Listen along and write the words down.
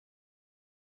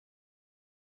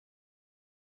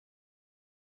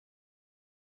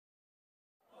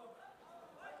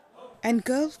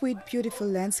Engulfed with beautiful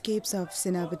landscapes of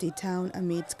Senapati town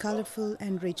amidst colorful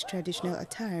and rich traditional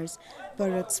attires,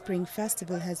 Barak Spring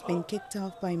Festival has been kicked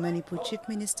off by Manipur Chief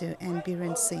Minister and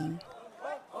Biren Singh.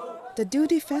 The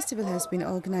Duty Festival has been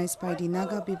organized by the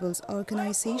Naga People's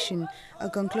Organization,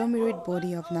 a conglomerate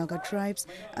body of Naga tribes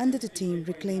under the theme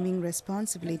Reclaiming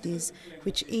Responsibilities,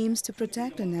 which aims to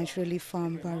protect the naturally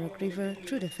formed Barak River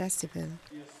through the festival.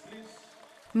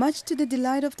 Much to the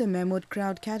delight of the mammoth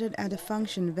crowd gathered at the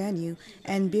function venue,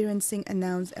 and Biren Singh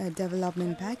announced a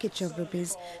development package of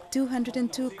Rs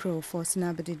 202 crore for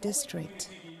Senapati district.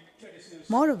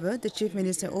 Moreover, the Chief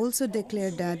Minister also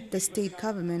declared that the state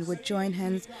government would join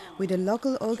hands with a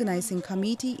local organizing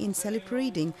committee in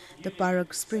celebrating the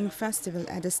Barak Spring Festival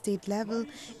at the state level,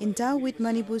 endowed with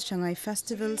Manipur's Shanghai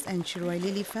festivals and Shiroi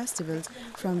Lily festivals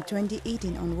from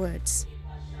 2018 onwards.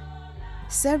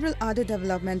 Several other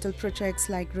developmental projects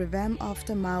like revamp of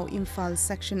the Mau-Imphal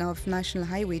section of National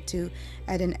Highway 2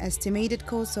 at an estimated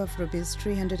cost of Rs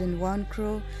 301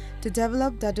 crore, to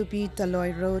develop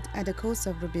Dadubi-Taloi Road at a cost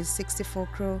of Rs 64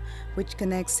 crore, which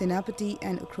connects Senapati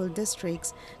and Ukhrul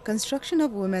districts, construction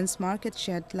of women's market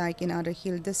shed like in other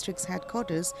hill districts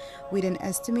headquarters with an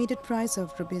estimated price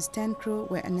of Rs 10 crore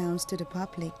were announced to the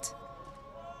public.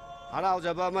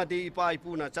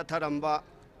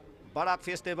 Barak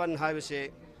Festival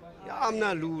Highway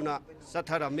Yamna Luna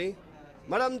Satarami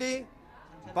Maramdi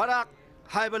Barak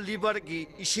River gi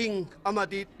Ising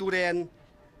Amadi Turen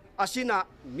Asina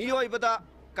Mioibada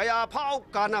Kaya Pau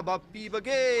Kanaba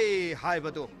Pibage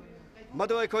Haibado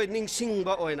Madoiko Ning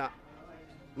Singba Oina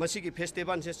Masiki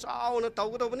Festival says Sauna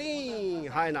Taudovani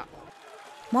Haina.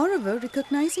 Moreover,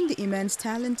 recognizing the immense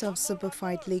talent of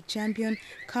Superfight League champion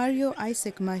Karyo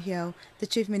Isaac Mahiao, the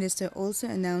Chief Minister also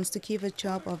announced to give a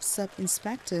job of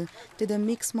sub-inspector to the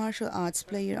mixed martial arts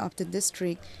player of the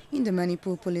district in the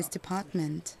Manipur Police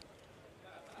Department.